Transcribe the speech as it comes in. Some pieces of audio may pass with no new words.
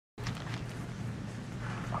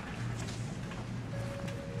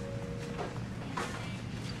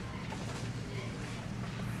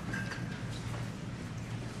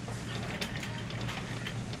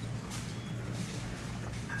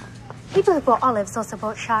People who bought olives also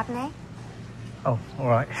bought Chardonnay. Oh, all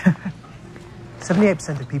right.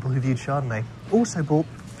 78% of people who viewed Chardonnay also bought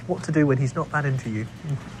What to Do When He's Not That Into You.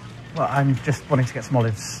 Well, I'm just wanting to get some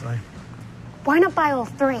olives, so... Why not buy all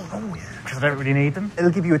 3? Oh, yeah. Because I don't really need them.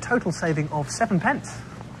 It'll give you a total saving of 7p.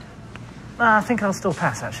 I think I'll still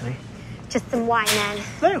pass, actually. Just some wine then.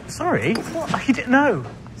 No, sorry. What? You didn't know.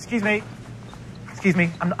 Excuse me. Excuse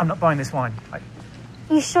me. I'm not buying this wine. Are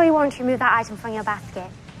you sure you want to remove that item from your basket?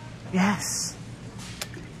 Yes.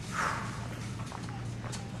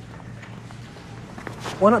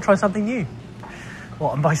 Why not try something new?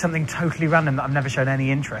 What, and buy something totally random that I've never shown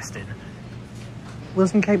any interest in?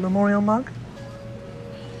 Wilson Cape Memorial mug?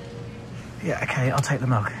 Yeah, okay, I'll take the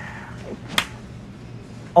mug.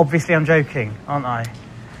 Obviously I'm joking, aren't I?